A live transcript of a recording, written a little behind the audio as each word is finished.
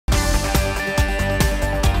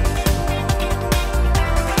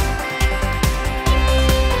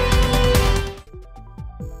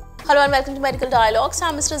Hello and welcome to Medical Dialogues.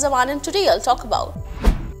 I'm Mr. Zaman and today I'll talk about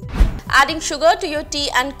adding sugar to your tea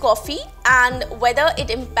and coffee and whether it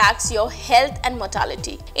impacts your health and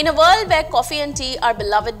mortality. In a world where coffee and tea are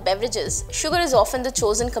beloved beverages, sugar is often the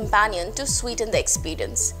chosen companion to sweeten the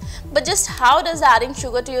experience. But just how does adding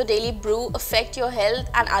sugar to your daily brew affect your health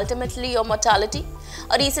and ultimately your mortality?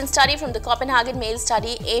 A recent study from the Copenhagen Male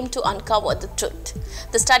Study aimed to uncover the truth.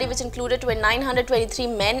 The study, which included 923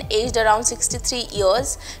 men aged around 63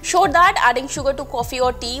 years, showed that adding sugar to coffee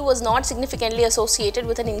or tea was not significantly associated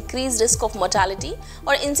with an increased risk of mortality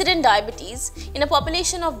or incident diabetes in a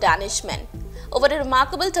population of Danish men. Over a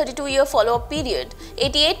remarkable 32-year follow-up period,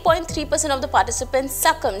 88.3% of the participants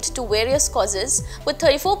succumbed to various causes, with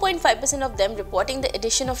 34.5% of them reporting the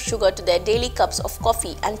addition of sugar to their daily cups of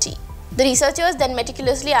coffee and tea. The researchers then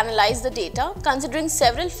meticulously analyzed the data, considering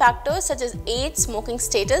several factors such as age, smoking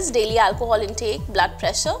status, daily alcohol intake, blood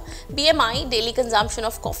pressure, BMI, daily consumption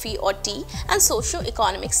of coffee or tea, and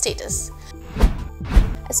socio-economic status.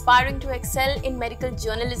 Aspiring to excel in medical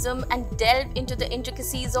journalism and delve into the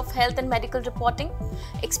intricacies of health and medical reporting?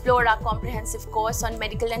 Explore our comprehensive course on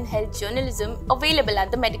medical and health journalism available at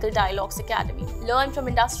the Medical Dialogues Academy. Learn from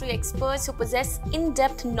industry experts who possess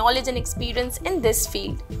in-depth knowledge and experience in this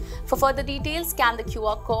field. For further details, scan the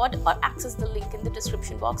QR code or access the link in the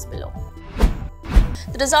description box below.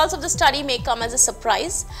 The results of the study may come as a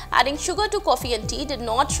surprise. Adding sugar to coffee and tea did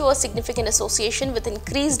not show a significant association with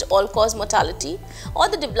increased all-cause mortality or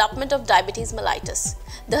the development of diabetes mellitus.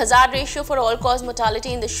 The hazard ratio for all-cause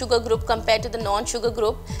mortality in the sugar group compared to the non-sugar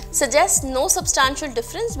group suggests no substantial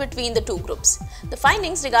difference between the two groups. The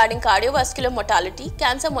findings regarding cardiovascular mortality,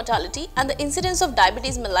 cancer mortality, and the incidence of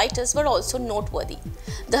diabetes mellitus were also noteworthy.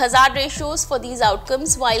 The hazard ratios for these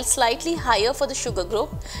outcomes, while slightly higher for the sugar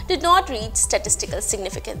group, did not reach statistical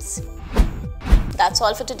significance. That's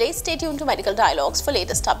all for today. Stay tuned to Medical Dialogues for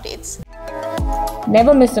latest updates.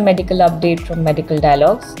 Never miss a medical update from Medical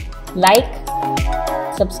Dialogues. Like,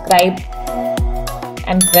 subscribe,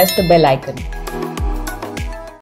 and press the bell icon.